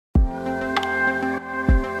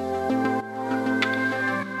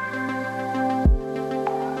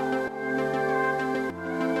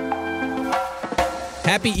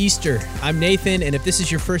Happy Easter. I'm Nathan, and if this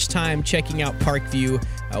is your first time checking out Parkview,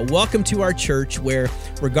 welcome to our church where,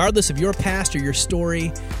 regardless of your past or your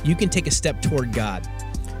story, you can take a step toward God.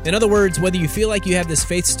 In other words, whether you feel like you have this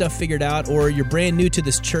faith stuff figured out or you're brand new to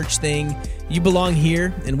this church thing, you belong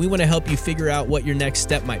here, and we want to help you figure out what your next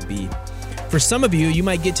step might be. For some of you, you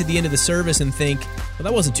might get to the end of the service and think, well,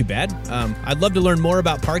 that wasn't too bad. I'd love to learn more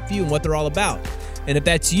about Parkview and what they're all about. And if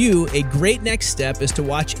that's you, a great next step is to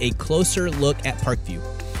watch a closer look at Parkview.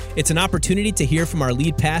 It's an opportunity to hear from our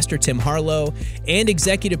lead pastor, Tim Harlow, and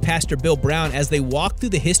executive pastor, Bill Brown, as they walk through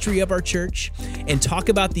the history of our church and talk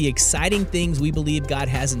about the exciting things we believe God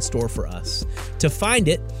has in store for us. To find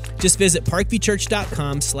it, just visit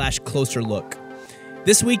parkviewchurch.com/closerlook.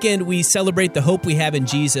 This weekend, we celebrate the hope we have in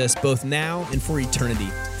Jesus, both now and for eternity.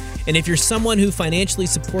 And if you're someone who financially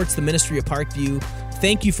supports the ministry of Parkview,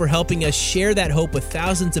 thank you for helping us share that hope with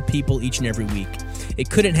thousands of people each and every week.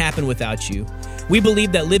 It couldn't happen without you. We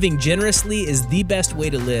believe that living generously is the best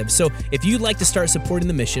way to live. So if you'd like to start supporting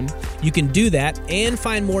the mission, you can do that and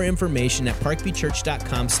find more information at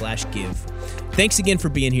parkviewchurch.com/give. Thanks again for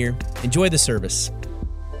being here. Enjoy the service.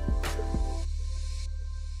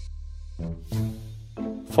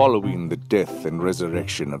 Following the death and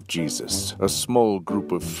resurrection of Jesus, a small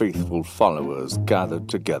group of faithful followers gathered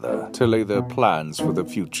together to lay their plans for the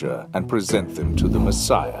future and present them to the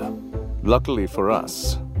Messiah. Luckily for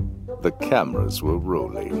us, the cameras were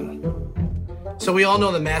rolling. So we all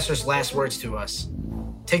know the Master's last words to us.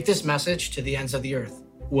 Take this message to the ends of the earth.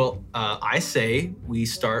 Well, I say we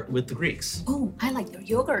start with the Greeks. Oh, I like their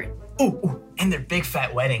yogurt. Ooh, and their big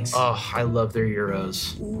fat weddings. Oh, I love their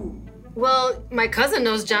gyros. Ooh. Well, my cousin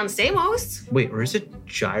knows John Stamos. Wait, or is it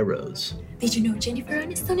gyros? Did you know Jennifer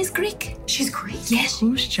Aniston is Greek? She's Greek? Yes.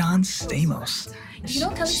 Who's John Stamos? Do you know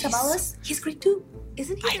Kelly Savalas? He's Greek too.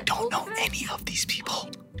 Isn't he? I don't know any of these people.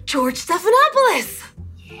 George Stephanopoulos.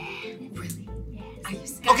 Yeah, really? Yeah. Are you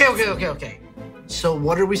serious? Okay. So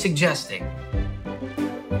what are we suggesting?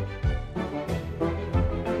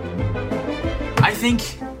 I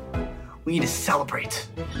think we need to celebrate.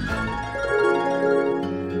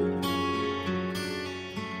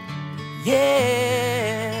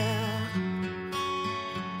 Yeah.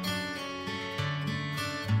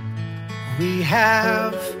 We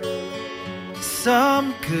have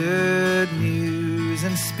some good news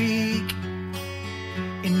and speak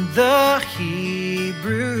in the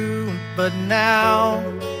Hebrew, but now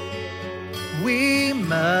we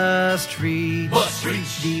must reach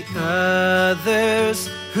the others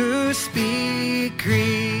who speak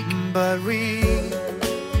Greek, but we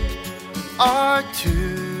are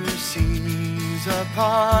two seas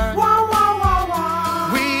apart.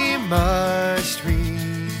 We must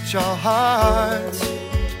reach all hearts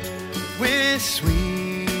with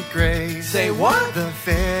sweet grace. Say what? The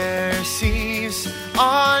Pharisees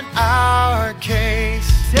on our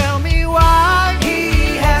case. Tell me why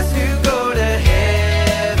he has to go to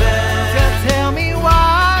heaven. Tell me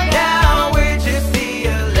why now we're just the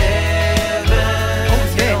 11. Oh,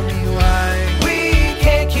 tell me why we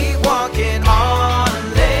can't keep walking on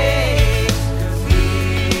late, 'cause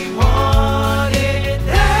we want it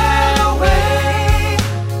that way.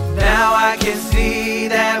 Now I can see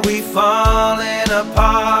that we've fallen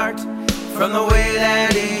apart from the way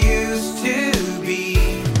that it used to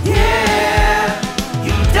be. Yeah,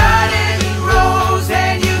 you died and you rose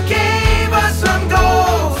and you gave us some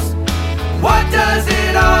goals. What does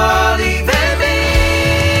it all even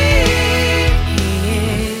mean? He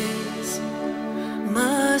is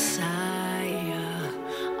Messiah,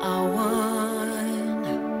 our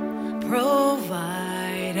one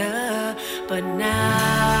provider, but now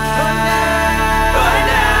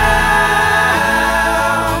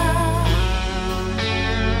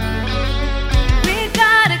we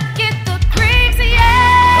gotta get the Greeks,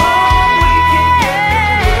 yeah. We can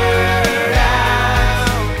get the word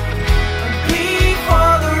out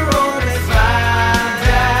before the Romans find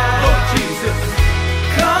out. Oh, Jesus.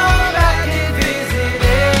 Come back and visit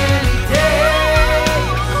any day,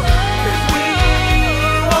 'cause we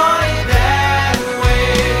want it that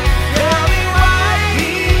way. Tell me why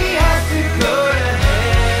he has to go to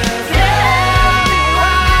heaven. Tell me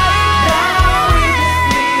why now we just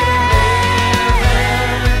need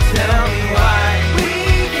 11. Tell me why we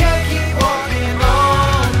can't keep walking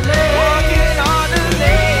on late. Walking on the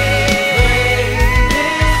late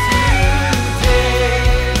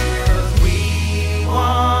today, 'cause we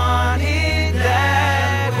want it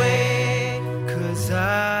that way. 'Cause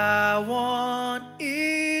I want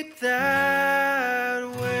it that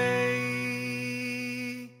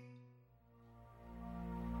way.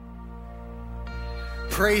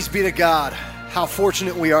 Praise be to God. How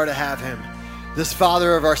fortunate we are to have him. this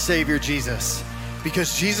father of our Savior Jesus.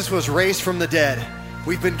 Because Jesus was raised from the dead,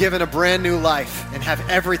 we've been given a brand new life and have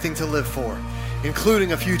everything to live for,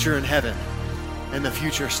 including a future in heaven. And the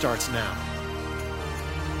future starts now.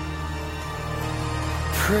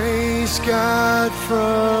 Praise God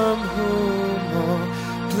from whom all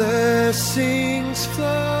blessings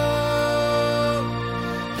flow.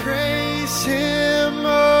 Praise Him,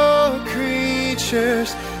 all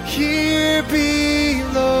creatures here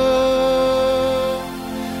below.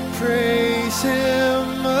 Praise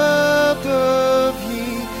Him above,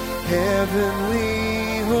 ye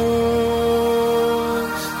heavenly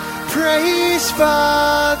hosts. Praise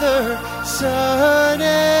Father, Son,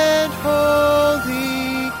 and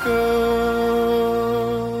Holy Ghost.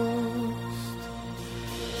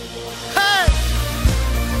 Hey!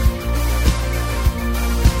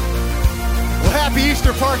 Well, happy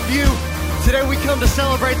Easter, Parkview. Today we come to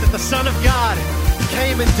celebrate that the Son of God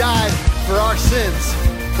came and died for our sins.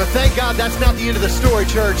 But thank God that's not the end of the story,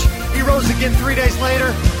 church. He rose again 3 days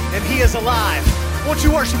later, and He is alive. Won't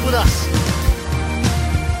you worship with us?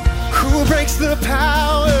 Who breaks the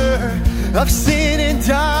power of sin and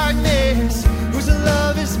darkness, whose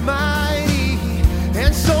love is mighty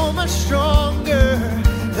and so much stronger,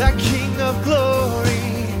 the King of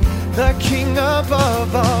glory, the King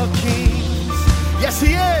above all kings. Yes,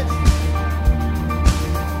 He is.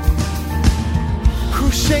 Who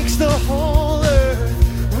shakes the whole earth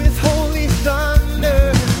with holy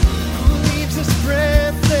thunder, who leaves us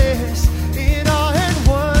breathless in awe and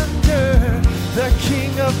wonder, the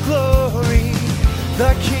King of glory,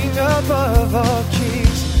 the King above all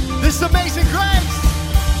kings. This is amazing grace.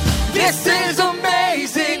 This is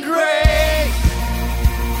amazing grace.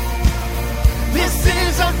 This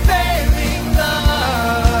is unfailing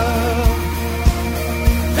love,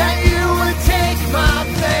 that you would take my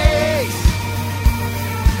place,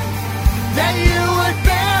 that you would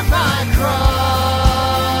bear my cross.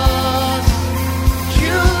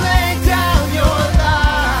 You laid down your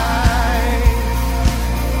life,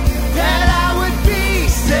 that I would be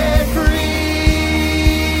set free.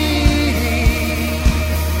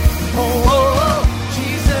 Oh, oh, oh,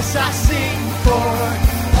 Jesus, I sing for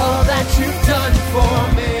all that you've done for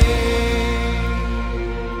me.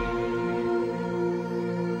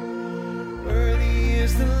 Worthy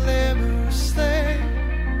is the Lamb who was slain.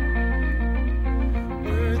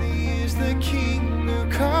 The King who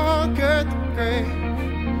conquered the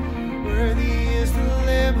grave. Worthy is the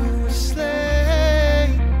Lamb who was slain.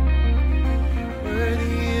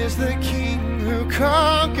 Worthy is the King who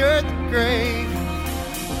conquered the grave.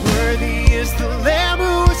 Worthy is the Lamb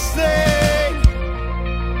who was slain.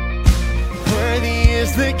 Worthy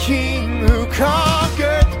is the King who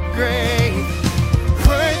conquered the grave.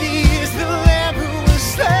 Worthy is the Lamb who was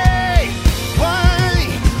slain. Worthy,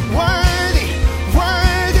 worthy,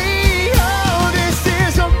 worthy.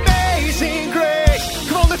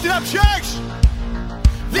 Lift it up, church!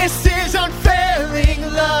 This is unfailing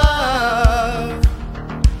love,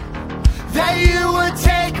 that you would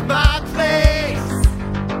take my place,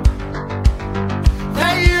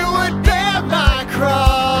 that you would bear my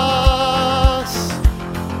cross.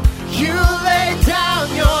 You laid down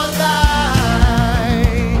your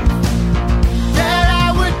life, that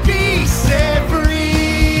I would be set free.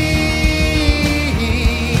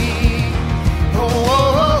 Oh,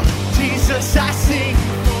 oh, oh, Jesus, I sing.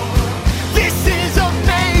 This is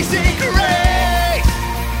amazing grace.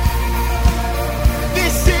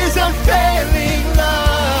 This is unfailing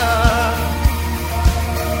love,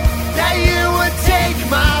 that you would take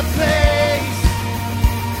my place,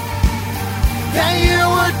 that you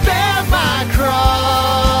would bear my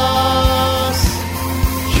cross.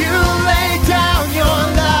 You laid down your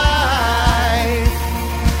life,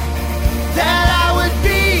 that I would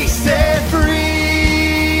be set free.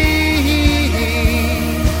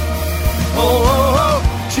 Oh, oh, oh,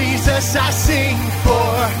 Jesus, I sing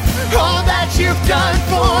for all that you've done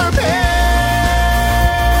for me.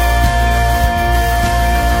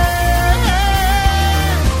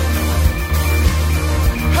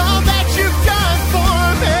 All that you've done for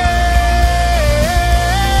me.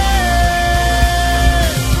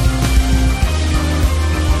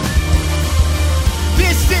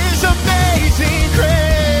 This is amazing grace.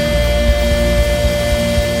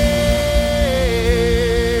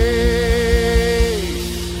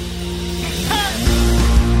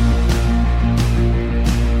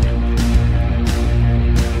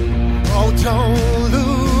 Don't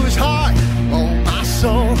lose heart, oh my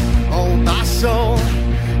soul, oh my soul.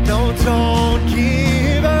 No, don't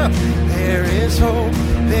give up. There is hope,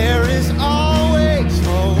 there is always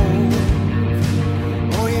hope.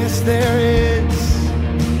 Oh yes, there is.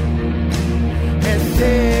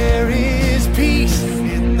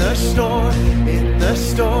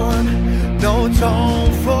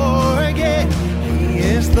 Don't forget, He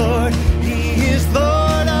is Lord. He is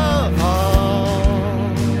Lord of all.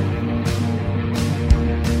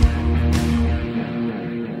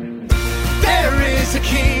 There is a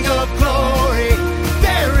King of glory.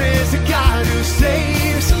 There is a God who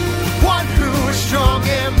saves. One who is strong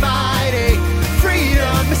and mighty.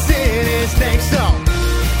 Freedom is in His name. So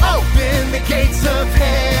open the gates of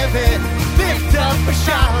heaven. Lift up a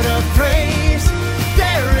shout of praise.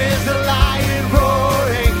 There is a lion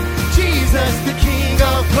roaring. Jesus, the King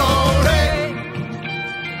of glory.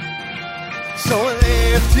 So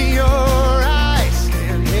lift your eyes,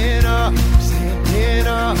 standing up,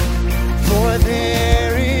 for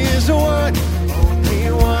there is one,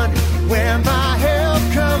 only one, where my help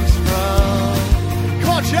comes from. Come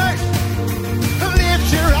on, church!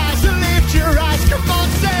 Lift your eyes, come on,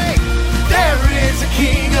 say, there is a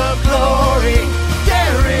King of glory,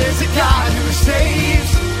 there is a God who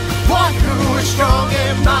saves, one who is strong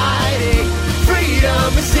and mighty,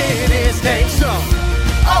 freedom is in His name. So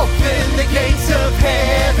open the gates of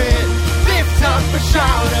heaven, lift up a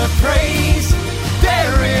shout of praise.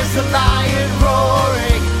 There is a lion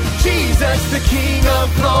roaring, Jesus the King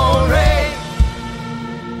of glory.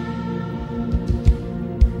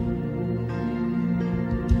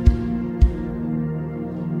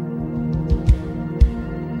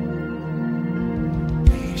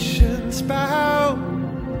 Nations bow,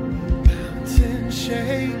 mountains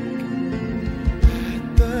shake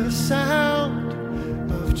at the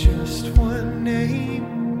sound of just one name.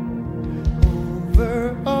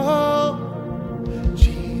 Over all,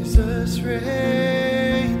 Jesus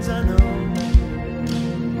reigns. I know,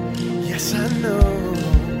 yes I know.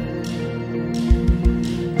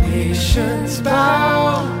 Nations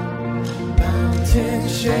bow,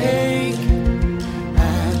 mountains shake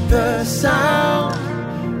at the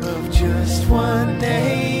sound of just one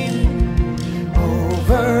name.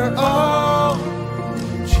 Over all,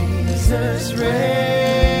 Jesus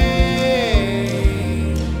reigns.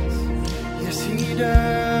 Yes, He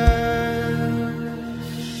does.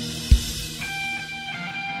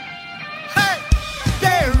 Hey!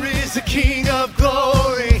 There is a King of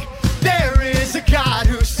glory. There is a God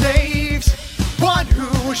who saves. One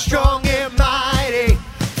who is strong and mighty.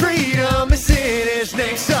 Freedom is in His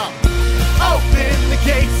name. So open the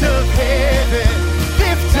gates of heaven.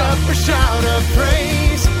 Lift up a shout of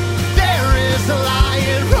praise. There is a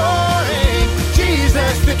lion roaring.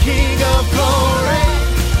 Jesus the King of glory.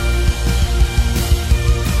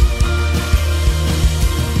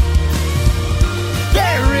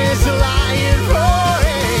 There is a lion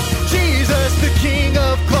roaring. Jesus the King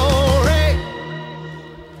of glory.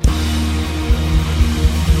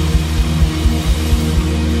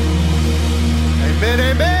 Amen,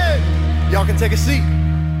 amen. Y'all can take a seat.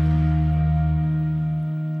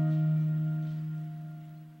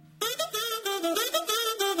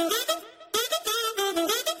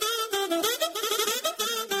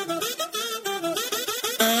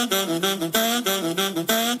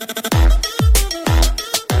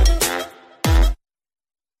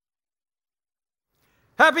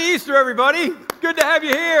 Happy Easter, everybody. Good to have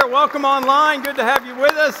you here. Welcome online. Good to have you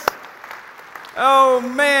with us. Oh,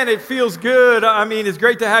 man, it feels good. I mean, it's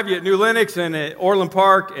great to have you at New Lenox and at Orland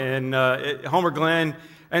Park and at Homer Glen.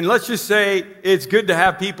 And let's just say it's good to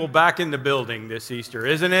have people back in the building this Easter,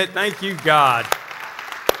 isn't it? Thank you, God.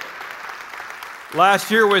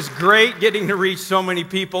 Last year was great getting to reach so many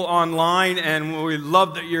people online, and we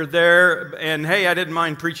love that you're there. And hey, I didn't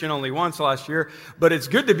mind preaching only once last year, but it's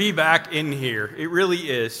good to be back in here. It really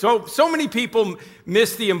is. So many people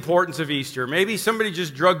miss the importance of Easter. Maybe somebody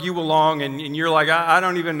just drug you along, and you're like, I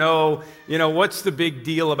don't even know, what's the big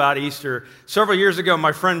deal about Easter? Several years ago,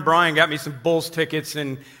 my friend Brian got me some Bulls tickets,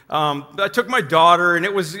 and I took my daughter, and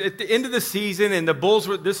it was at the end of the season, and the Bulls,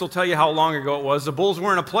 this will tell you how long ago it was, the Bulls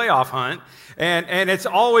were in a playoff hunt. And it's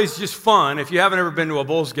always just fun. If you haven't ever been to a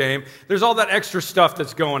Bulls game, there's all that extra stuff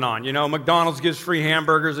that's going on. McDonald's gives free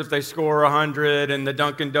hamburgers if they score 100, and the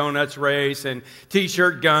Dunkin' Donuts race, and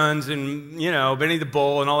T-shirt guns, and, Benny the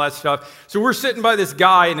Bull, and all that stuff. So we're sitting by this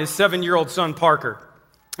guy and his 7-year-old son, Parker.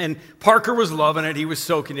 And Parker was loving it. He was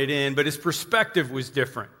soaking it in, but his perspective was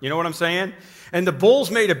different. You know what I'm saying? And the Bulls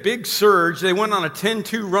made a big surge. They went on a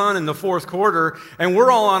 10-2 run in the fourth quarter, and we're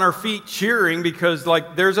all on our feet cheering because,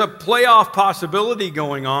 there's a playoff possibility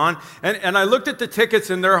going on. And I looked at the tickets,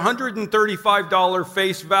 and they're $135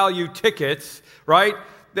 face value tickets, right?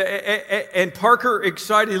 And Parker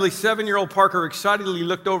excitedly, 7-year-old Parker excitedly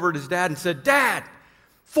looked over at his dad and said, "Dad,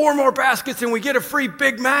 4 more baskets and we get a free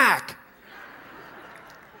Big Mac."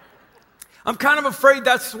 I'm kind of afraid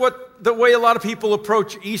that's what the way a lot of people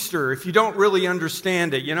approach Easter if you don't really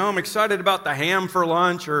understand it. You know, I'm excited about the ham for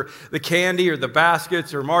lunch or the candy or the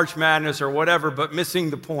baskets or March Madness or whatever, but missing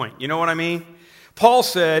the point. You know what I mean? Paul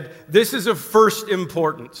said, this is of first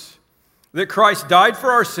importance, that Christ died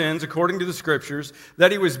for our sins according to the Scriptures,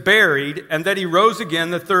 that he was buried, and that he rose again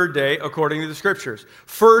the third day according to the Scriptures.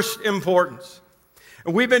 First importance.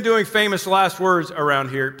 And we've been doing famous last words around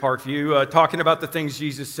here at Parkview, talking about the things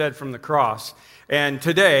Jesus said from the cross. And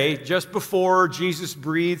today, just before Jesus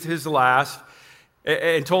breathed his last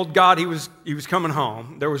and told God he was coming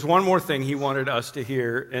home, there was one more thing he wanted us to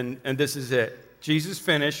hear, and this is it. Jesus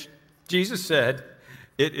finished. Jesus said,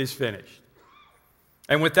 "It is finished."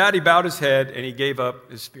 And with that, he bowed his head and he gave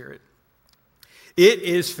up his spirit. It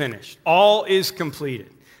is finished. All is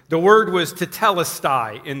completed. The word was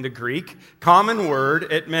tetelestai in the Greek, common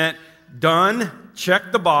word. It meant done,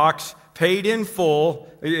 check the box, paid in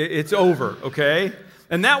full, it's over, okay?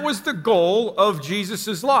 And that was the goal of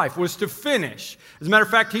Jesus' life, was to finish. As a matter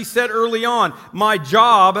of fact, he said early on, my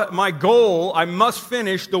job, my goal, I must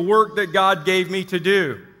finish the work that God gave me to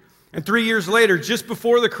do. And 3 years later, just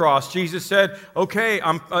before the cross, Jesus said, okay,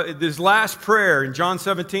 this last prayer in John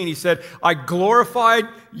 17, he said, I glorified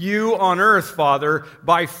you on earth, Father,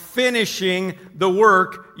 by finishing the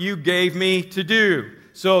work you gave me to do.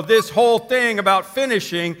 So this whole thing about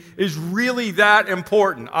finishing is really that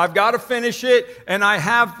important. I've got to finish it, and I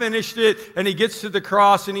have finished it. And he gets to the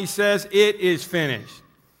cross and he says, it is finished.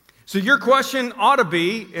 So your question ought to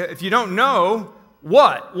be, if you don't know,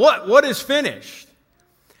 what is finished?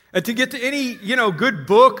 And to get to any, good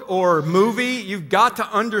book or movie, you've got to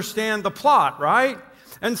understand the plot, right?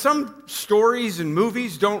 And some stories and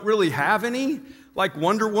movies don't really have any, like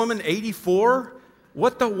Wonder Woman 84.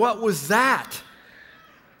 What was that?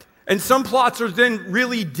 And some plots are then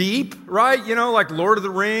really deep, right? Like Lord of the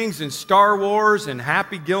Rings and Star Wars and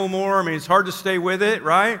Happy Gilmore. I mean, it's hard to stay with it,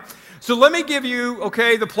 right? So let me give you,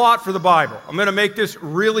 the plot for the Bible. I'm going to make this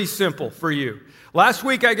really simple for you. Last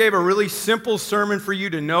week, I gave a really simple sermon for you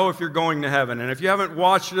to know if you're going to heaven. And if you haven't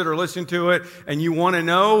watched it or listened to it and you want to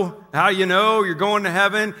know how you know you're going to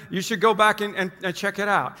heaven, you should go back and check it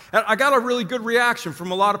out. And I got a really good reaction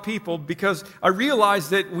from a lot of people because I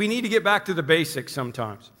realized that we need to get back to the basics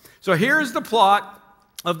sometimes. So here's the plot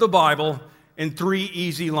of the Bible in 3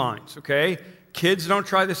 easy lines, okay? Kids, don't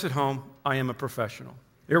try this at home. I am a professional.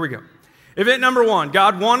 Here we go. Event number 1,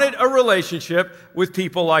 God wanted a relationship with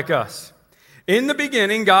people like us. In the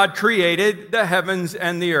beginning, God created the heavens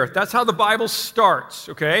and the earth. That's how the Bible starts,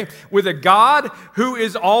 okay? With a God who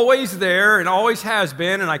is always there and always has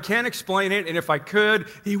been, and I can't explain it, and if I could,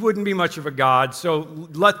 he wouldn't be much of a God, so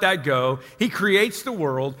let that go. He creates the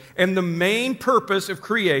world, and the main purpose of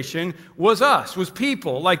creation was us, was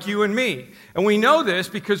people like you and me. And we know this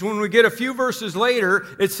because when we get a few verses later,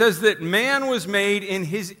 it says that man was made in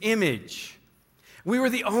his image. We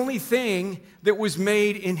were the only thing that was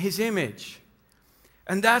made in his image.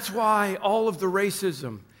 And that's why all of the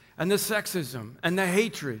racism and the sexism and the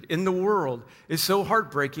hatred in the world is so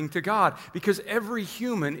heartbreaking to God, because every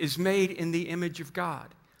human is made in the image of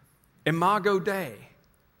God. Imago Dei.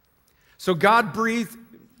 So God breathed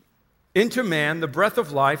into man the breath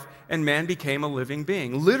of life, and man became a living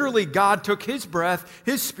being. Literally, God took his breath,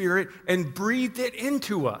 his spirit, and breathed it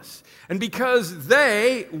into us. And because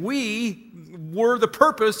we were the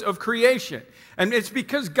purpose of creation. And it's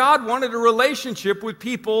because God wanted a relationship with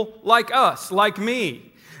people like us, like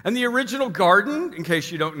me. And the original garden, in case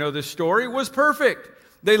you don't know this story, was perfect.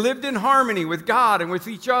 They lived in harmony with God and with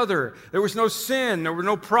each other. There was no sin, there were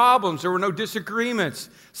no problems, there were no disagreements.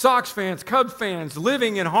 Sox fans, Cubs fans,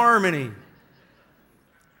 living in harmony.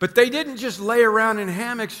 But they didn't just lay around in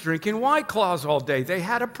hammocks drinking White Claws all day. They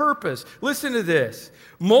had a purpose. Listen to this.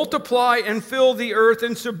 Multiply and fill the earth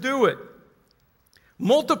and subdue it.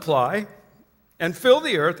 Multiply and fill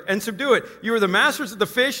the earth and subdue it. You are the masters of the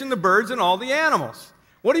fish and the birds and all the animals.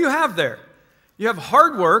 What do you have there? You have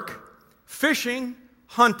hard work, fishing,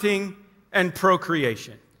 hunting, and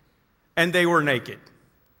procreation. And they were naked.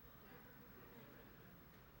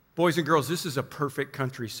 Boys and girls, this is a perfect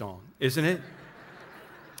country song, isn't it?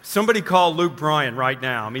 Somebody call Luke Bryan right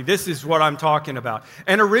now. I mean, this is what I'm talking about.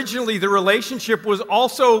 And originally, the relationship was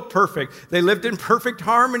also perfect. They lived in perfect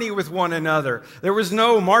harmony with one another. There was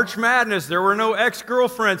no March Madness. There were no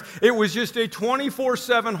ex-girlfriends. It was just a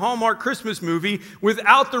 24/7 Hallmark Christmas movie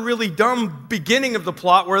without the really dumb beginning of the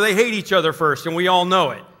plot where they hate each other first, and we all know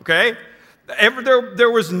it, okay? There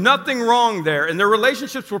was nothing wrong there, and their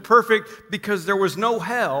relationships were perfect because there was no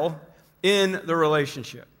hell in the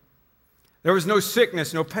relationship. There was no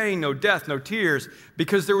sickness, no pain, no death, no tears,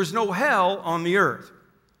 because there was no hell on the earth.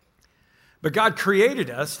 But God created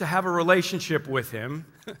us to have a relationship with him,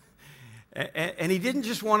 and he didn't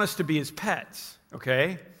just want us to be his pets,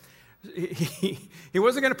 okay? He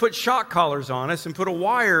wasn't going to put shock collars on us and put a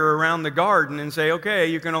wire around the garden and say, okay,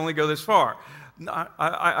 you can only go this far.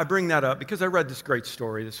 I bring that up because I read this great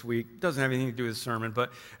story this week. It doesn't have anything to do with the sermon,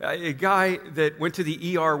 but a guy that went to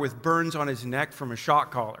the ER with burns on his neck from a shock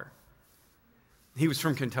collar. He was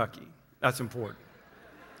from Kentucky. That's important.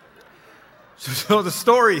 So the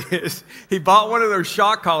story is he bought one of those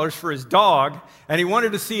shock collars for his dog, and he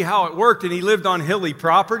wanted to see how it worked, and he lived on hilly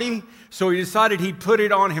property, so he decided he'd put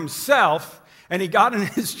it on himself, and he got in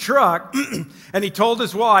his truck, and he told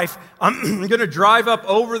his wife, I'm going to drive up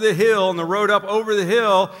over the hill, on the road up over the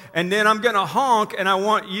hill, and then I'm going to honk, and I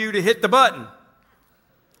want you to hit the button.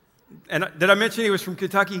 And did I mention he was from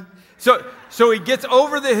Kentucky? So he gets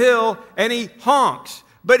over the hill, and he honks,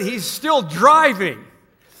 but he's still driving.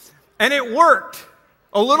 And it worked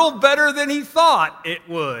a little better than he thought it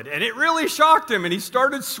would. And it really shocked him, and he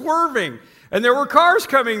started swerving. And there were cars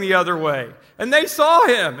coming the other way. And they saw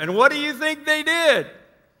him. And what do you think they did?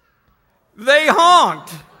 They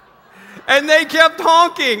honked. And they kept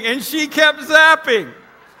honking, and she kept zapping.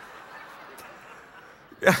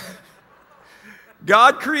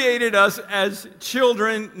 God created us as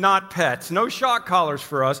children, not pets. No shock collars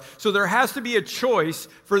for us. So there has to be a choice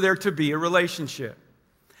for there to be a relationship.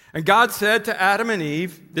 And God said to Adam and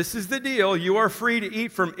Eve, this is the deal, you are free to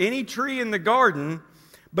eat from any tree in the garden,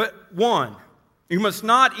 but one, you must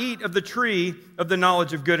not eat of the tree of the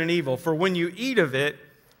knowledge of good and evil, for when you eat of it,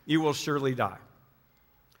 you will surely die.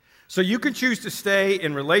 So you can choose to stay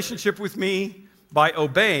in relationship with me by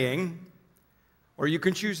obeying, or you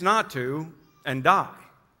can choose not to and die.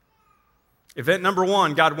 Event number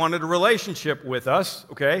one, God wanted a relationship with us,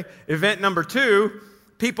 okay? Event number two,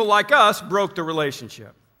 people like us broke the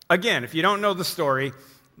relationship. Again, if you don't know the story,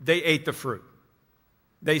 they ate the fruit.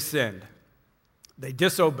 They sinned. They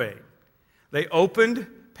disobeyed. They opened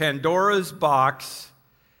Pandora's box,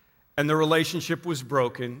 and the relationship was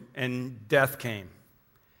broken, and death came.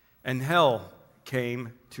 And hell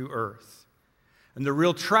came to earth. And the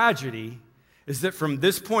real tragedy is that from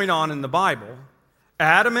this point on in the Bible,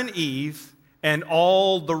 Adam and Eve and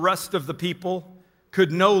all the rest of the people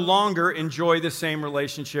could no longer enjoy the same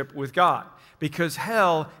relationship with God, because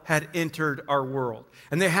hell had entered our world.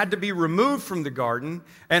 And they had to be removed from the garden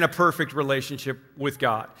and a perfect relationship with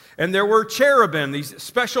God. And there were cherubim, these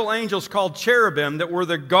special angels called cherubim, that were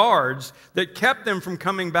the guards that kept them from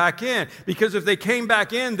coming back in. Because if they came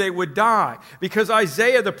back in, they would die. Because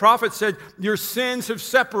Isaiah the prophet said, your sins have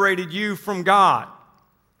separated you from God.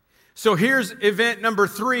 So here's event number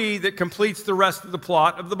 3 that completes the rest of the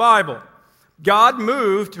plot of the Bible. God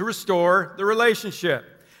moved to restore the relationship.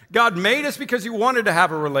 God made us because he wanted to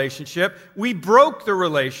have a relationship. We broke the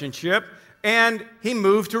relationship, and he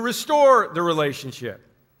moved to restore the relationship.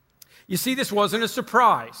 You see, this wasn't a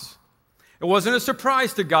surprise. It wasn't a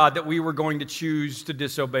surprise to God that we were going to choose to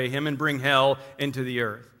disobey him and bring hell into the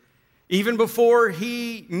earth. Even before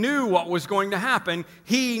he knew what was going to happen,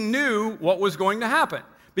 he knew what was going to happen.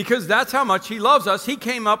 Because that's how much he loves us. He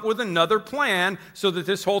came up with another plan so that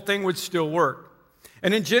this whole thing would still work.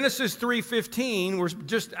 And in Genesis 3:15, we're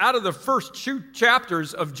just out of the first 2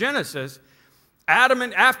 chapters of Genesis,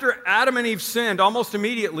 after Adam and Eve sinned, almost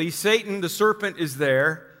immediately, Satan, the serpent, is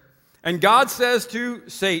there. And God says to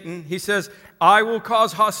Satan, he says, I will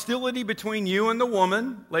cause hostility between you and the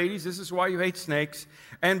woman. Ladies, this is why you hate snakes.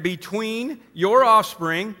 And between your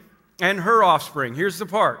offspring and her offspring. Here's the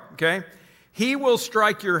part, okay? He will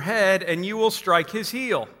strike your head and you will strike his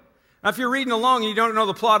heel. Now, if you're reading along and you don't know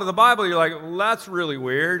the plot of the Bible, you're like, well, that's really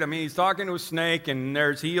weird. I mean, he's talking to a snake and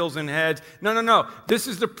there's heels and heads. No. This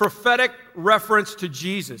is the prophetic reference to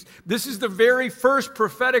Jesus. This is the very first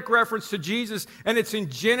prophetic reference to Jesus, and it's in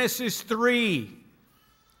Genesis 3.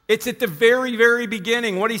 It's at the very, very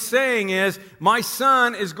beginning. What he's saying is, my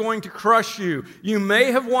son is going to crush you. You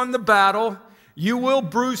may have won the battle. You will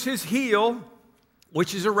bruise his heel,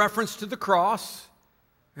 which is a reference to the cross.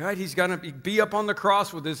 Right? He's going to be up on the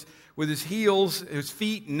cross with his heels, his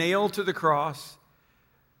feet nailed to the cross.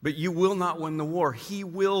 But you will not win the war. He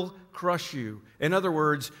will crush you. In other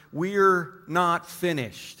words, we're not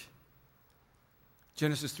finished.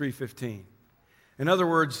 Genesis 3:15. In other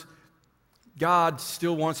words, God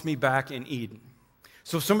still wants me back in Eden.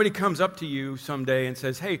 So if somebody comes up to you someday and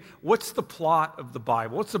says, hey, what's the plot of the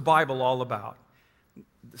Bible? What's the Bible all about?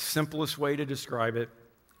 The simplest way to describe it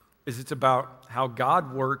is it's about how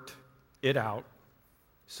God worked it out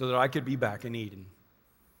so that I could be back in Eden.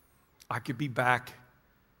 I could be back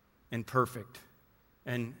and perfect,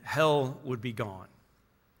 and hell would be gone.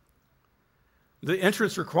 The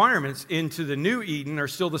entrance requirements into the new Eden are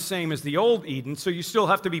still the same as the old Eden, so you still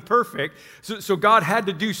have to be perfect. So God had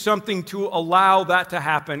to do something to allow that to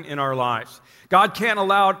happen in our lives. God can't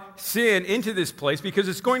allow sin into this place because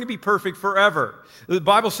it's going to be perfect forever. The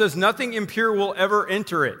Bible says nothing impure will ever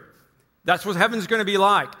enter it. That's what heaven's going to be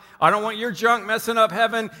like. I don't want your junk messing up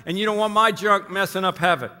heaven, and you don't want my junk messing up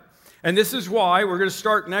heaven. And this is why we're going to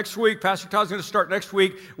start next week. Pastor Todd's going to start next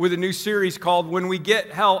week with a new series called When We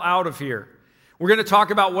Get Hell Out of Here. We're going to talk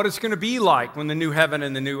about what it's going to be like when the new heaven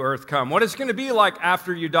and the new earth come. What it's going to be like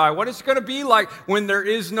after you die. What it's going to be like when there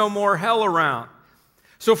is no more hell around.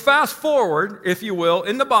 So fast forward, if you will,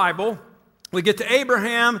 in the Bible, we get to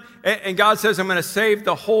Abraham, and God says, I'm going to save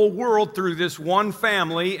the whole world through this one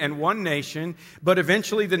family and one nation. But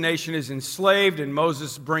eventually the nation is enslaved, and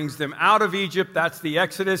Moses brings them out of Egypt. That's the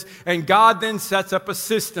Exodus. And God then sets up a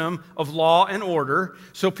system of law and order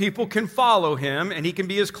so people can follow him, and he can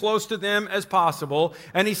be as close to them as possible.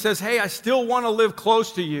 And he says, hey, I still want to live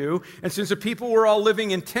close to you. And since the people were all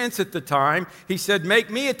living in tents at the time, he said, make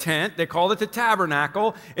me a tent. They called it the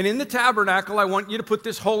tabernacle. And in the tabernacle, I want you to put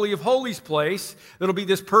this Holy of Holies place. That'll be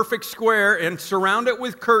this perfect square, and surround it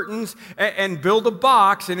with curtains and build a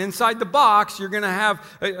box. And inside the box, you're going to have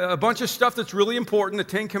a bunch of stuff that's really important, the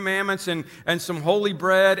Ten Commandments and some holy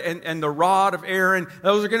bread and the rod of Aaron.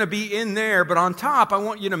 Those are going to be in there. But on top, I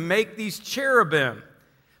want you to make these cherubim.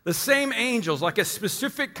 The same angels, like a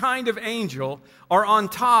specific kind of angel, are on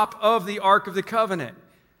top of the Ark of the Covenant.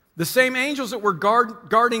 The same angels that were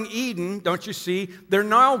guarding Eden, don't you see? They're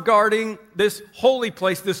now guarding this holy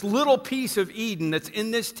place, this little piece of Eden that's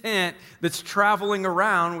in this tent that's traveling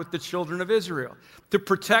around with the children of Israel to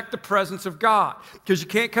protect the presence of God. Because you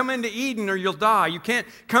can't come into Eden or you'll die. You can't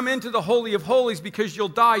come into the Holy of Holies because you'll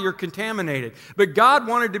die. You're contaminated. But God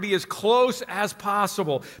wanted to be as close as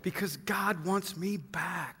possible because God wants me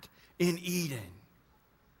back in Eden.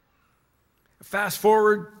 Fast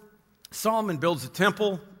forward, Solomon builds a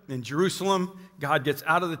temple in Jerusalem. God gets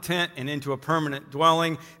out of the tent and into a permanent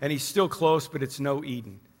dwelling, and he's still close, but it's no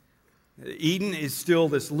Eden. Eden is still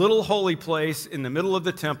this little holy place in the middle of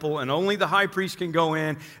the temple, and only the high priest can go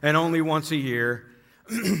in, and only once a year.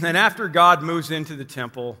 And after God moves into the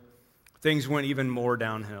temple, things went even more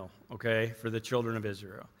downhill, okay, for the children of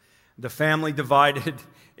Israel. The family divided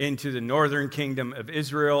into the northern kingdom of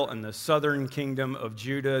Israel and the southern kingdom of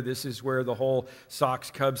Judah. This is where the whole Sox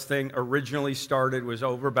Cubs thing originally started, was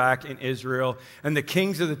over back in Israel. And the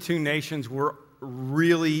kings of the two nations were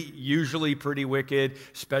really usually pretty wicked,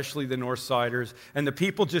 especially the Northsiders. And the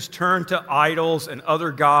people just turned to idols and other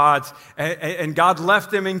gods, and God left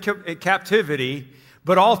them in captivity.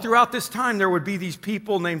 But all throughout this time, there would be these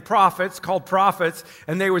people named prophets, called prophets,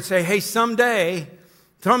 and they would say, hey, someday,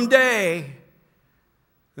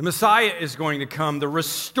 the Messiah is going to come. The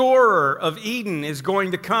restorer of Eden is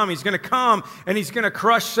going to come. He's going to come, and he's going to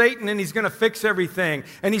crush Satan, and he's going to fix everything.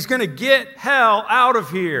 And he's going to get hell out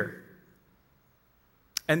of here.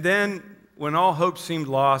 And then, when all hope seemed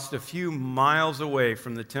lost, a few miles away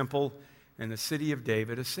from the temple and the city of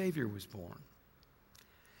David, a Savior was born.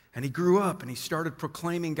 And he grew up, and he started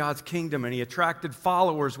proclaiming God's kingdom, and he attracted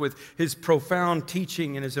followers with his profound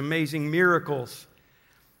teaching and his amazing miracles.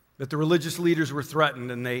 But the religious leaders were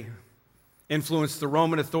threatened, and they influenced the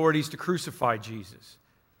Roman authorities to crucify Jesus.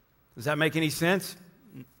 Does that make any sense?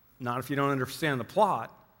 Not if you don't understand the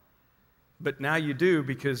plot. But now you do,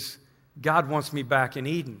 because God wants me back in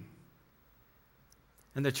Eden.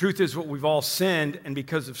 And the truth is, what we've all sinned, and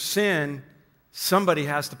because of sin, somebody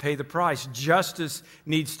has to pay the price. Justice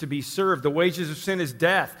needs to be served. The wages of sin is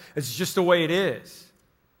death. It's just the way it is.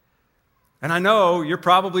 And I know you're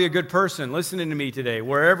probably a good person listening to me today,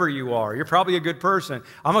 wherever you are. You're probably a good person.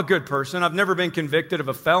 I'm a good person. I've never been convicted of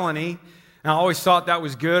a felony. And I always thought that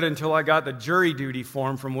was good until I got the jury duty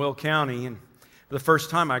form from Will County. And for the first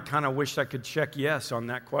time, I kind of wished I could check yes on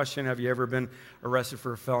that question. Have you ever been arrested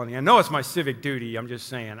for a felony? I know it's my civic duty. I'm just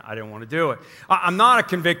saying I didn't want to do it. I'm not a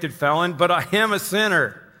convicted felon, but I am a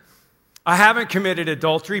sinner. I haven't committed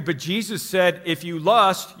adultery, but Jesus said, if you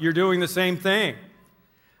lust, you're doing the same thing.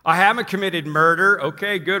 I haven't committed murder.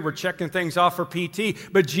 Okay, good. We're checking things off for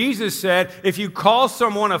PT. But Jesus said, if you call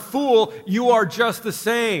someone a fool, you are just the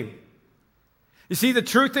same. You see, the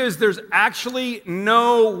truth is there's actually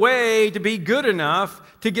no way to be good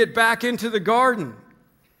enough to get back into the garden.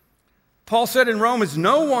 Paul said in Romans,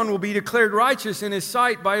 no one will be declared righteous in his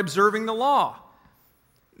sight by observing the law.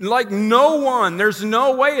 Like no one. There's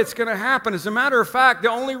no way it's going to happen. As a matter of fact, the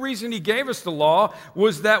only reason he gave us the law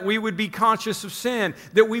was that we would be conscious of sin,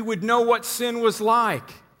 that we would know what sin was like.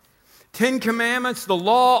 10 Commandments, the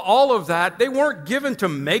law, all of that, they weren't given to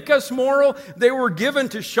make us moral. They were given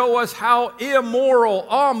to show us how immoral,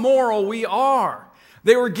 amoral we are.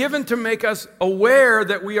 They were given to make us aware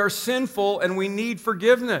that we are sinful and we need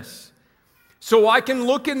forgiveness. So I can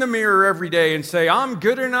look in the mirror every day and say, I'm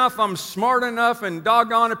good enough, I'm smart enough, and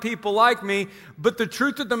doggone it, people like me. But the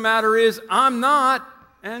truth of the matter is, I'm not,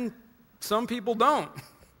 and some people don't.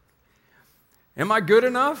 Am I good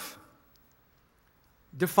enough?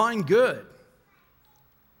 Define good.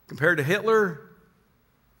 Compared to Hitler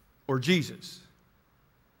or Jesus.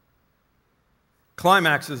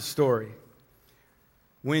 Climax of the story.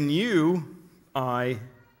 When I,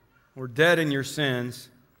 were dead in your sins,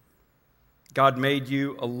 God made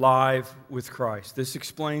you alive with Christ. This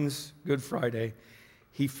explains Good Friday.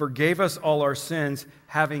 He forgave us all our sins,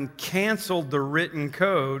 having canceled the written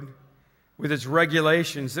code with its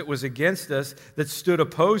regulations that was against us, that stood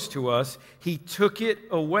opposed to us. He took it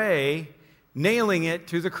away, nailing it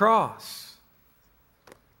to the cross.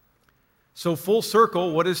 So full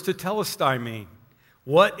circle, what does tetelestai mean?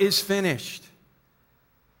 What is finished?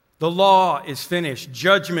 The law is finished.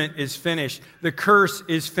 Judgment is finished. The curse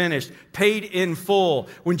is finished. Paid in full.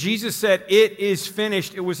 When Jesus said, it is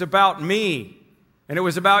finished, it was about me, and it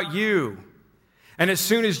was about you. And as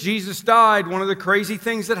soon as Jesus died, one of the crazy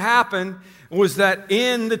things that happened was that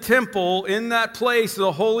in the temple, in that place,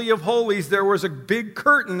 the Holy of Holies, there was a big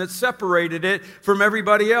curtain that separated it from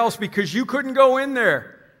everybody else because you couldn't go in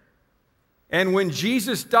there. And when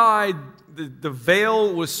Jesus died, the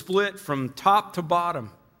veil was split from top to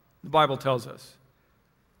bottom, the Bible tells us.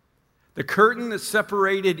 The curtain that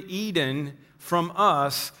separated Eden from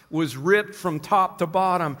us was ripped from top to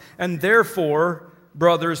bottom. And therefore,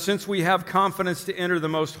 brothers, since we have confidence to enter the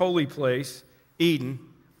most holy place, Eden,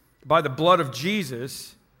 by the blood of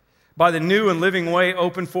Jesus, by the new and living way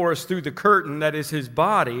open for us through the curtain that is his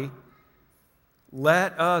body,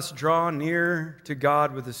 let us draw near to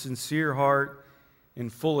God with a sincere heart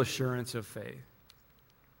in full assurance of faith.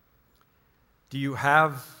 Do you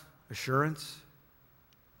have assurance?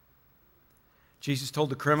 Jesus told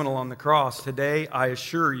the criminal on the cross, today I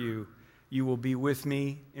assure you, you will be with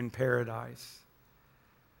me in paradise.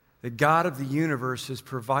 The God of the universe has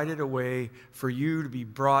provided a way for you to be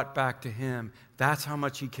brought back to him. That's how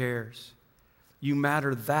much he cares. You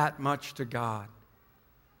matter that much to God.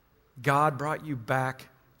 God brought you back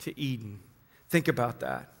to Eden. Think about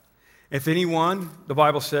that. If anyone, the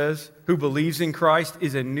Bible says, who believes in Christ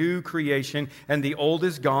is a new creation, and the old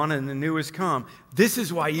is gone and the new has come. This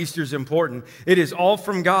is why Easter is important. It is all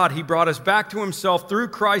from God. He brought us back to himself through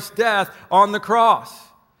Christ's death on the cross.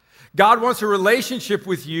 God wants a relationship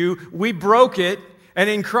with you. We broke it, and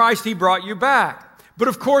in Christ he brought you back. But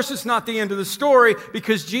of course, it's not the end of the story,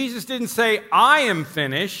 because Jesus didn't say, I am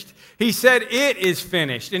finished. He said, it is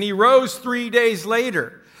finished. And he rose 3 days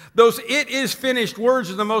later. Those it is finished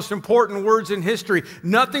words are the most important words in history.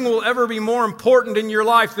 Nothing will ever be more important in your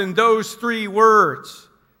life than those 3 words.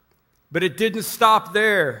 But it didn't stop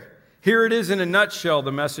there. Here it is in a nutshell,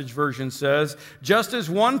 the Message version says. Just as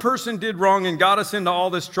one person did wrong and got us into all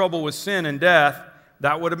this trouble with sin and death,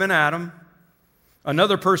 that would have been Adam.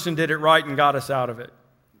 Another person did it right and got us out of it.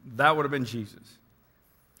 That would have been Jesus.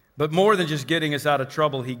 But more than just getting us out of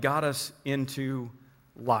trouble, he got us into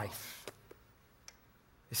life.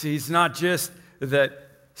 You see, it's not just that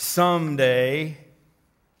someday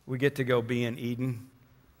we get to go be in Eden.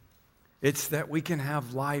 It's that we can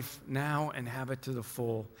have life now and have it to the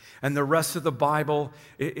full. And the rest of the Bible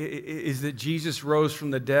is that Jesus rose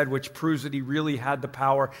from the dead, which proves that he really had the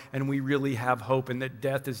power and we really have hope and that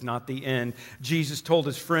death is not the end. Jesus told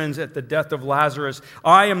his friends at the death of Lazarus,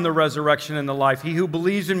 I am the resurrection and the life. He who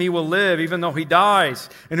believes in me will live even though he dies.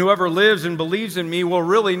 And whoever lives and believes in me will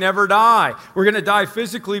really never die. We're going to die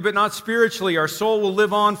physically but not spiritually. Our soul will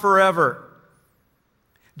live on forever.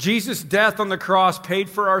 Jesus' death on the cross paid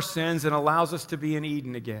for our sins and allows us to be in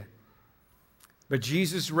Eden again. But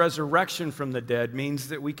Jesus' resurrection from the dead means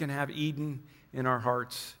that we can have Eden in our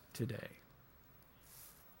hearts today.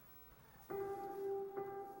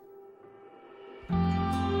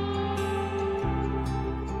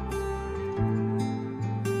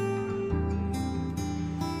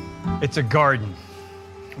 It's a garden.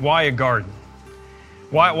 Why a garden?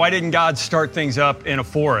 Why didn't God start things up in a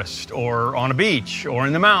forest or on a beach or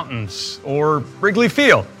in the mountains or Wrigley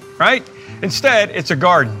Field, right? Instead, it's a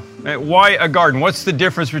garden. Why a garden? What's the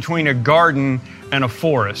difference between a garden and a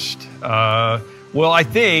forest? Well, I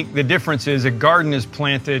think the difference is a garden is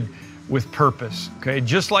planted with purpose, okay?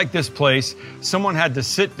 Just like this place, someone had to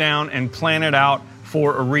sit down and plan it out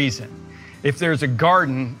for a reason. If there's a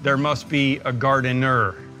garden, there must be a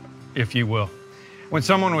gardener, if you will. When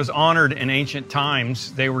someone was honored in ancient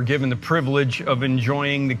times, they were given the privilege of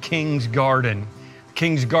enjoying the king's garden.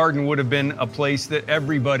 King's garden would have been a place that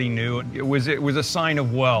everybody knew. It was a sign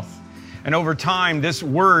of wealth. And over time, this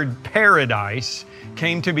word paradise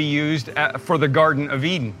came to be used for the Garden of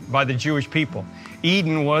Eden by the Jewish people.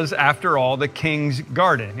 Eden was, after all, the king's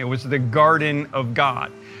garden. It was the garden of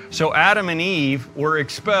God. So Adam and Eve were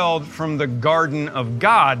expelled from the garden of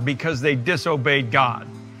God because they disobeyed God.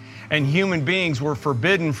 And human beings were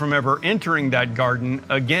forbidden from ever entering that garden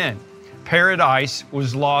again. Paradise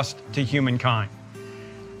was lost to humankind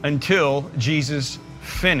until Jesus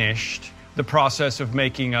finished the process of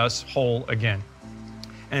making us whole again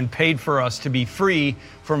and paid for us to be free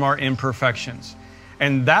from our imperfections.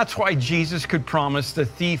 And that's why Jesus could promise the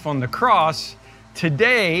thief on the cross,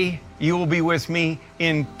 today you will be with me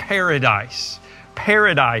in paradise.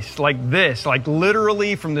 Paradise like this, like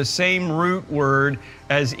literally from the same root word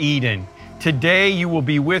as Eden. Today you will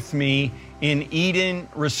be with me in Eden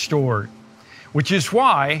restored. Which is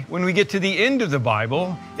why when we get to the end of the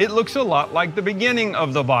Bible, it looks a lot like the beginning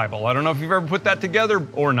of the Bible. I don't know if you've ever put that together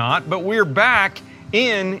or not, but we're back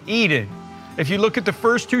in Eden. If you look at the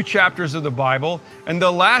first 2 chapters of the Bible and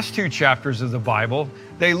the last 2 chapters of the Bible,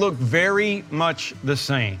 they look very much the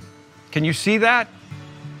same. Can you see that?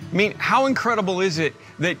 I mean, how incredible is it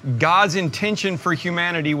that God's intention for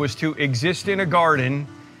humanity was to exist in a garden,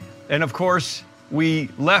 and of course, we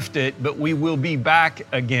left it, but we will be back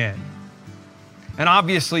again. And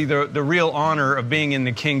obviously, the real honor of being in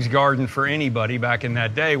the king's garden for anybody back in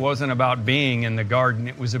that day wasn't about being in the garden.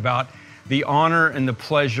 It was about the honor and the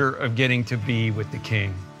pleasure of getting to be with the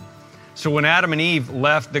king. So when Adam and Eve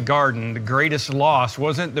left the garden, the greatest loss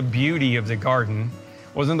wasn't the beauty of the garden,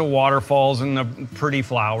 wasn't the waterfalls and the pretty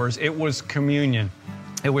flowers. It was communion.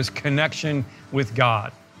 It was connection with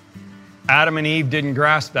God. Adam and Eve didn't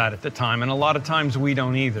grasp that at the time, and a lot of times we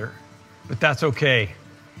don't either. But that's okay.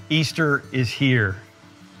 Easter is here.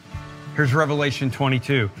 Here's Revelation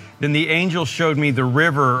 22. Then the angel showed me the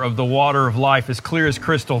river of the water of life, as clear as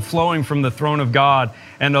crystal, flowing from the throne of God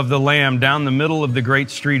and of the Lamb down the middle of the great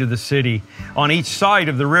street of the city. On each side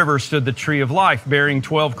of the river stood the tree of life, bearing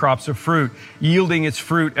 12 crops of fruit, yielding its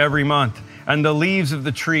fruit every month. And the leaves of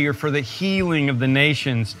the tree are for the healing of the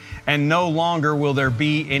nations, and no longer will there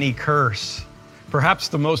be any curse. Perhaps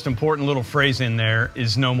the most important little phrase in there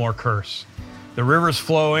is no more curse. The river's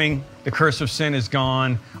flowing, the curse of sin is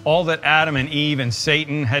gone. All that Adam and Eve and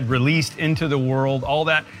Satan had released into the world, all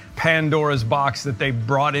that Pandora's box that they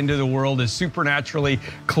brought into the world is supernaturally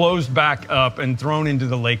closed back up and thrown into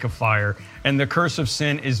the lake of fire. And the curse of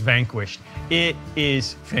sin is vanquished. It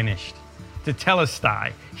is finished.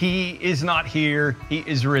 Tetelestai. He is not here, he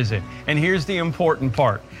is risen. And here's the important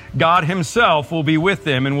part. God himself will be with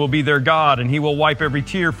them and will be their God, and he will wipe every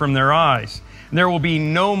tear from their eyes. There will be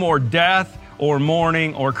no more death, or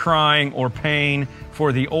mourning, or crying, or pain,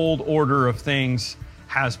 for the old order of things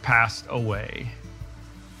has passed away.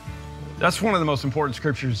 That's one of the most important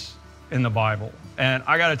scriptures in the Bible. And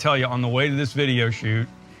I gotta tell you, on the way to this video shoot,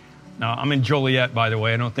 now I'm in Joliet, by the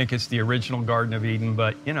way. I don't think it's the original Garden of Eden,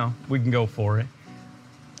 but you know, we can go for it.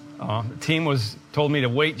 The team told me to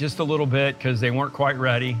wait just a little bit because they weren't quite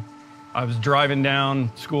ready. I was driving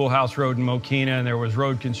down Schoolhouse Road in Mokina, and there was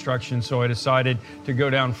road construction, so I decided to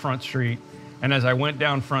go down Front Street. And as I went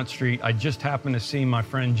down Front Street, I just happened to see my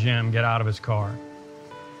friend Jim get out of his car.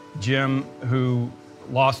 Jim, who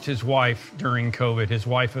lost his wife during COVID, his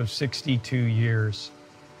wife of 62 years.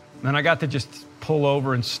 And I got to just pull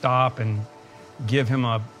over and stop and give him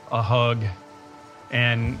a hug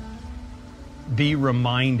and be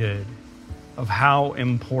reminded of how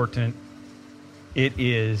important it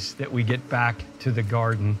is that we get back to the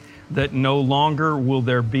garden, that no longer will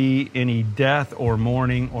there be any death or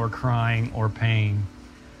mourning or crying or pain.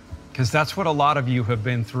 Because that's what a lot of you have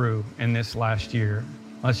been through in this last year.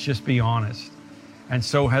 Let's just be honest. And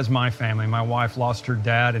so has my family. My wife lost her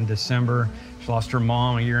dad in December. She lost her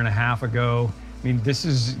mom a year and a half ago. I mean, this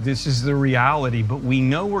is the reality, but we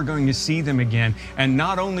know we're going to see them again. And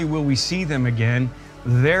not only will we see them again,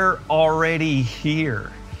 they're already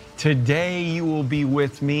here. Today you will be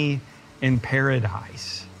with me in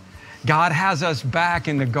paradise. God has us back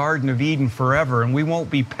in the Garden of Eden forever, and we won't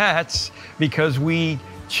be pets because we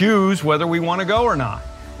choose whether we want to go or not.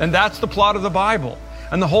 And that's the plot of the Bible.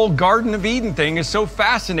 And the whole Garden of Eden thing is so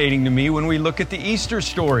fascinating to me when we look at the Easter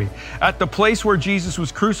story. At the place where Jesus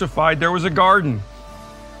was crucified, there was a garden.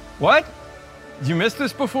 What? Did you miss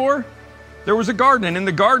this before? There was a garden, and in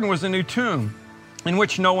the garden was a new tomb in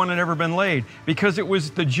which no one had ever been laid, because it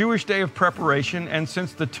was the Jewish day of preparation, and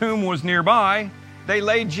since the tomb was nearby, they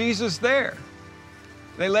laid Jesus there.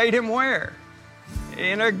 They laid him where?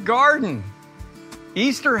 in a garden.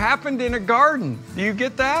 Easter happened in a garden. Do you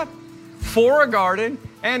get that? For a garden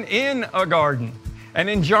and in a garden. And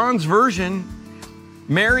in John's version,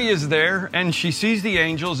 Mary is there and she sees the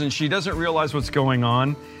angels and she doesn't realize what's going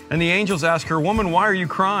on. And the angels ask her, "Woman, why are you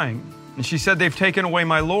crying?" And she said, "They've taken away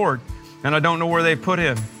my Lord, and I don't know where they've put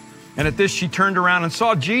him." And at this, she turned around and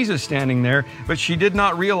saw Jesus standing there, but she did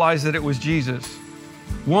not realize that it was Jesus.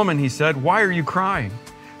 "Woman," he said, "why are you crying?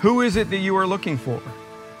 Who is it that you are looking for?"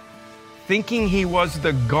 Thinking he was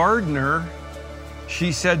the gardener,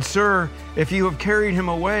 she said, "Sir, if you have carried him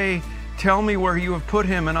away, tell me where you have put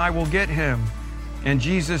him and I will get him." And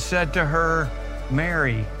Jesus said to her,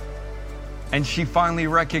 "Mary." And she finally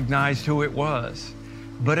recognized who it was.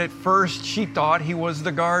 But at first she thought he was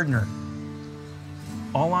the gardener.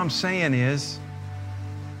 All I'm saying is,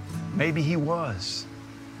 maybe he was.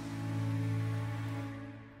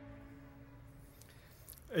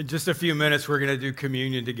 In just a few minutes, we're going to do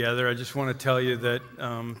communion together. I just want to tell you that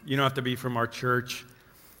you don't have to be from our church.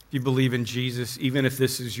 If you believe in Jesus, even if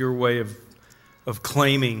this is your way of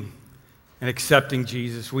claiming and accepting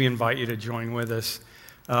Jesus, we invite you to join with us.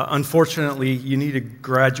 Unfortunately, you need a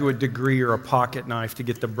graduate degree or a pocket knife to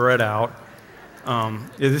get the bread out.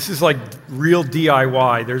 This is like real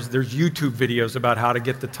DIY. There's YouTube videos about how to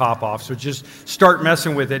get the top off. So just start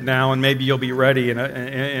messing with it now, and maybe you'll be ready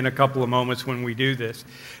in a couple of moments when we do this.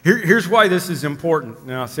 Here's why this is important.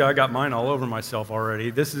 Now, see, I got mine all over myself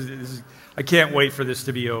already. This is I can't wait for this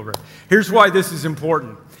to be over. Here's why this is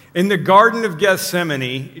important. In the Garden of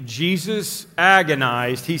Gethsemane, Jesus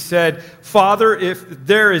agonized. He said, "Father, if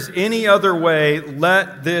there is any other way,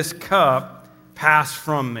 let this cup pass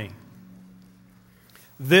from me."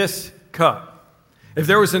 This cup. If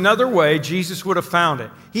there was another way, Jesus would have found it.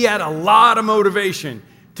 He had a lot of motivation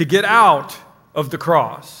to get out of the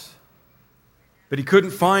cross. But he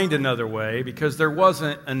couldn't find another way because there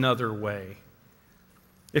wasn't another way.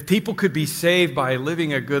 If people could be saved by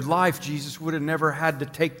living a good life, Jesus would have never had to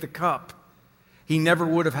take the cup. He never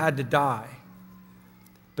would have had to die.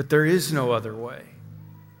 But there is no other way.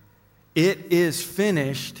 "It is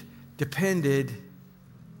finished" depended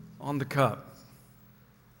on the cup.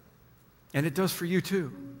 And it does for you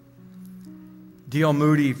too. D.L.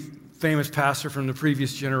 Moody, famous pastor from the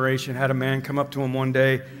previous generation, had a man come up to him one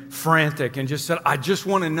day, frantic, and just said, "I just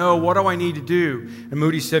want to know, what do I need to do?" And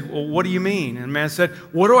Moody said, "Well, what do you mean?" And the man said,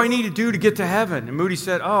 "What do I need to do to get to heaven?" And Moody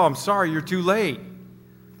said, "Oh, I'm sorry, you're too late."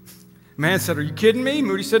 The man said, "Are you kidding me?"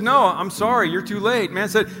 Moody said, "No, I'm sorry, you're too late." The man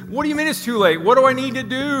said, "What do you mean it's too late? What do I need to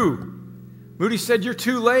do?" Moody said, "You're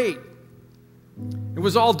too late. It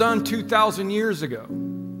was all done 2,000 years ago.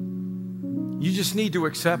 You just need to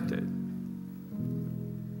accept it."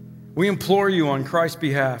 "We implore you on Christ's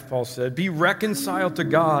behalf," Paul said, "be reconciled to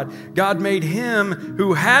God. God made him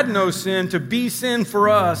who had no sin to be sin for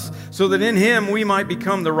us, so that in him we might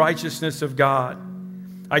become the righteousness of God.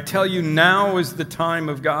 I tell you, now is the time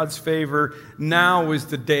of God's favor. Now is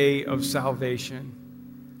the day of salvation."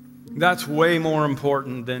 That's way more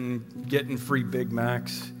important than getting free Big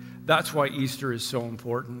Macs. That's why Easter is so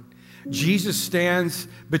important. Jesus stands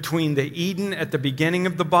between the Eden at the beginning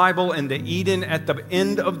of the Bible and the Eden at the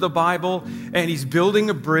end of the Bible, and he's building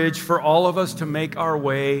a bridge for all of us to make our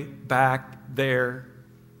way back there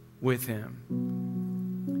with him.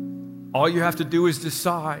 All you have to do is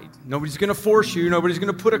decide. Nobody's going to force you. Nobody's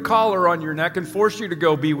going to put a collar on your neck and force you to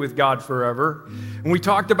go be with God forever. And we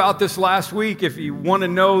talked about this last week. If you want to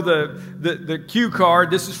know the cue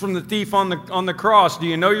card, this is from the thief on the cross. Do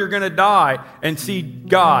you know you're going to die and see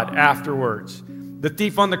God afterwards? The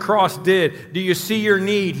thief on the cross did. Do you see your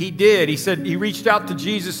need? He did. He said, he reached out to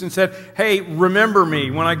Jesus and said, "Hey, remember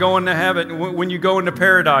me when I go into heaven, when you go into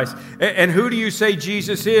paradise." And who do you say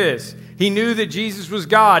Jesus is? He knew that Jesus was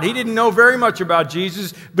God. He didn't know very much about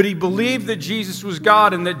Jesus, but he believed that Jesus was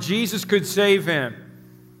God and that Jesus could save him.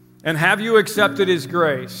 And have you accepted his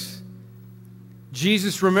grace?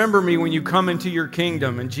 Jesus, remember me when you come into your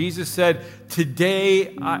kingdom. And Jesus said,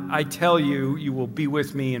 "Today I tell you, you will be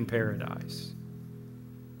with me in paradise."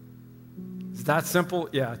 Is that simple?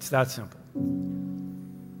 Yeah, it's that simple.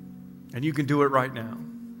 And you can do it right now.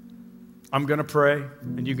 I'm going to pray,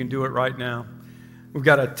 and you can do it right now. We've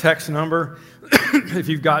got a text number. If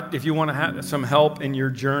you want to have some help in your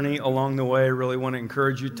journey along the way, I really want to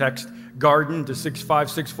encourage you, text GARDEN to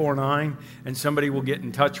 65649, and somebody will get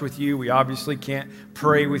in touch with you. We obviously can't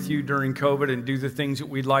pray with you during COVID and do the things that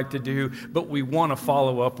we'd like to do, but we want to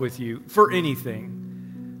follow up with you for anything.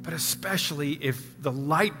 But especially if the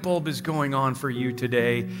light bulb is going on for you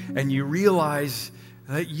today and you realize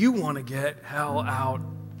that you want to get hell out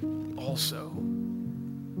also.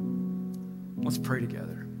 Let's pray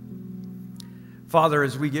together. Father,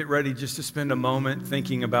 as we get ready just to spend a moment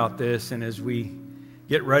thinking about this, and as we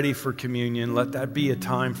get ready for communion, let that be a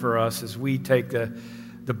time for us as we take the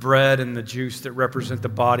bread and the juice that represent the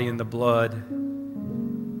body and the blood,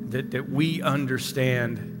 that we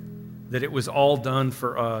understand that it was all done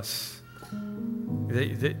for us.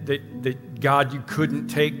 That God, you couldn't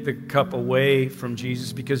take the cup away from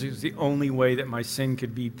Jesus because it was the only way that my sin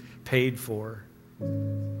could be paid for.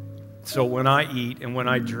 So when I eat and when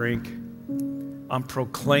I drink, I'm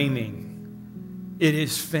proclaiming it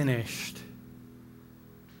is finished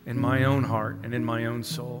in my own heart and in my own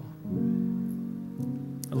soul.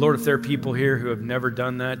 Lord, if there are people here who have never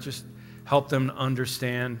done that, just help them to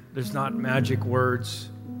understand there's not magic words.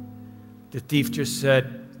 The thief just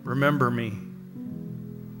said, remember me.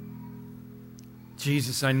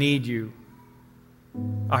 Jesus, I need you.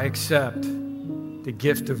 I accept the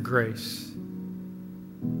gift of grace.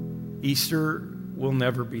 Easter will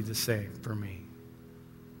never be the same for me.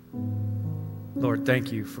 Lord,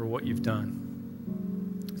 thank you for what you've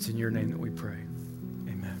done. It's in your name that we pray.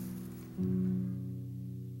 Amen.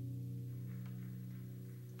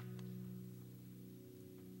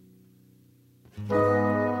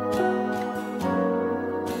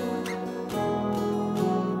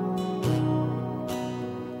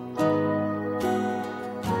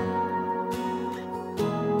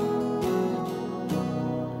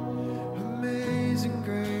 Amazing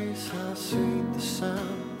grace, how sweet the sound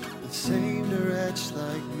that saved a wretch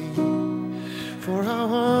like me. For I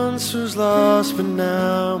once was lost, but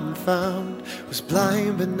now I'm found. Was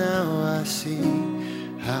blind, but now I see.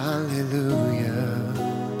 Hallelujah.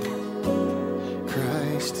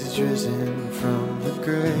 Christ is risen from the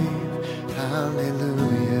grave.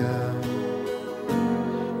 Hallelujah.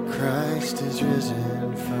 Christ is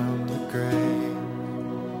risen from the grave.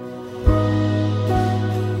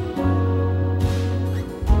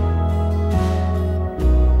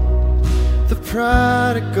 The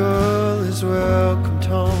prodigal is welcomed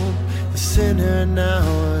home, the sinner now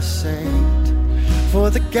a saint. For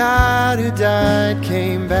the God who died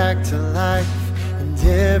came back to life, and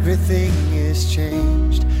everything is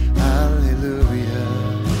changed. Hallelujah.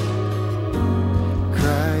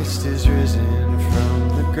 Christ is risen from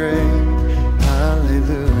the grave.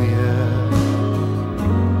 Hallelujah.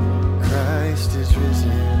 Christ is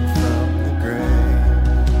risen from the grave.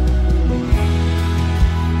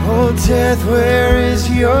 Oh death, where is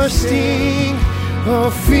your sting? Oh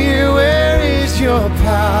fear, where is your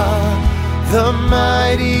power? The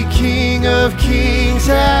mighty King of Kings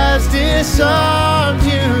has disarmed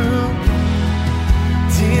you,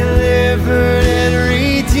 delivered and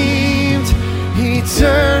redeemed.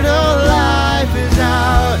 Eternal life is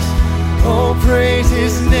ours. Oh, praise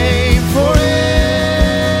his name forever.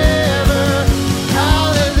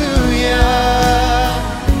 Hallelujah.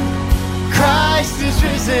 Christ is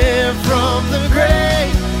risen from the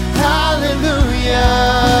grave. Hallelujah.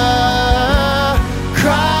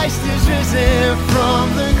 Christ is risen from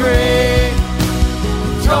the grave.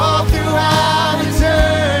 And all throughout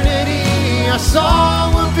eternity, our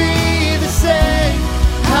song will be the same.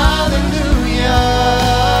 Hallelujah.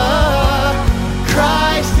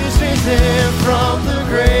 Christ is risen from the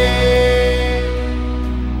grave.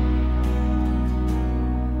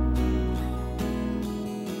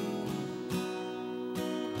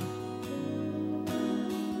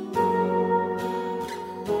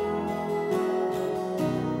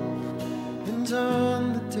 And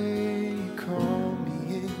on the day you call me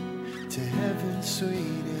in to heaven's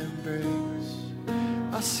sweet embrace,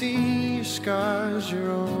 I see your scars,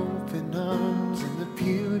 your open arms, and the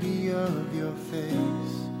beauty of your face.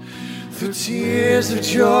 Through tears of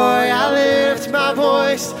joy I lift my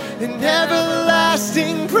voice in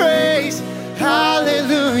everlasting praise.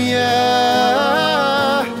 Hallelujah.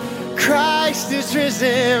 Christ is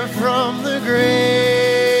risen from the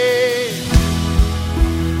grave.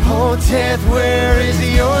 Oh death, where is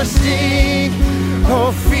your sting?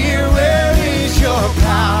 Oh fear, where is your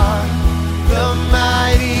power? The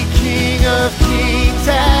mighty King of Kings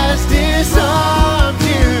has disarmed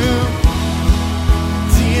you,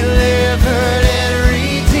 delivered and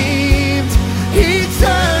redeemed.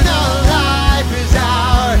 Eternal life is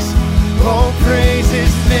ours. Oh, praise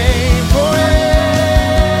his name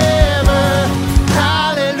forever.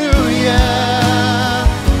 Hallelujah.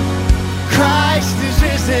 Christ is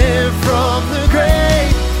risen from the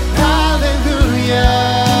grave. Hallelujah.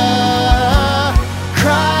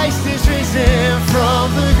 Christ is risen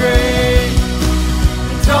from the grave.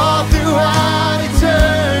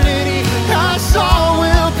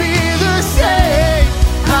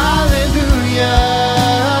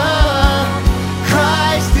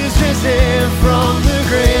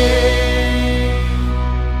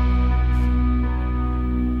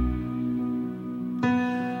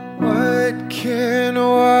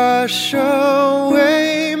 wash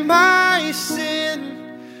away my sin.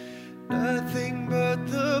 Nothing but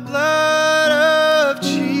the blood of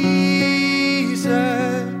Jesus.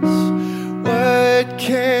 What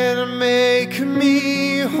can make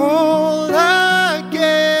me whole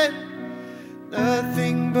again?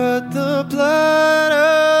 Nothing but the blood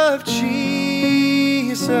of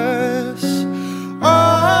Jesus.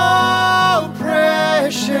 Oh,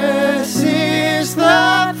 precious is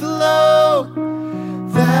the flow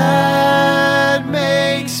that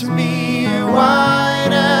makes me white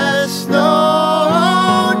as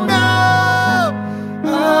snow. No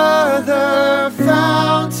other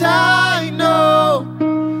fount I know.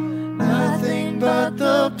 Nothing but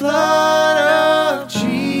the blood of Jesus.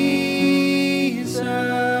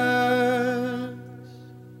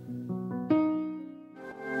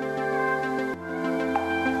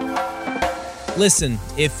 Listen,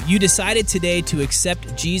 if you decided today to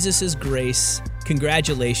accept Jesus' grace,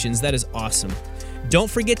 congratulations, that is awesome. Don't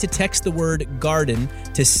forget to text the word GARDEN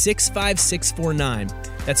to 65649.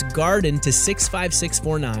 That's GARDEN to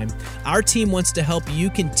 65649. Our team wants to help you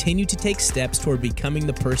continue to take steps toward becoming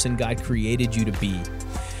the person God created you to be.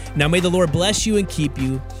 Now may the Lord bless you and keep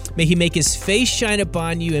you. May he make his face shine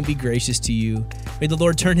upon you and be gracious to you. May the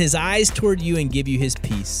Lord turn his eyes toward you and give you his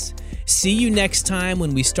peace. See you next time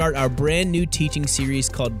when we start our brand new teaching series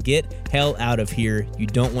called Get Hell Out of Here. You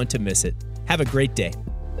don't want to miss it. Have a great day.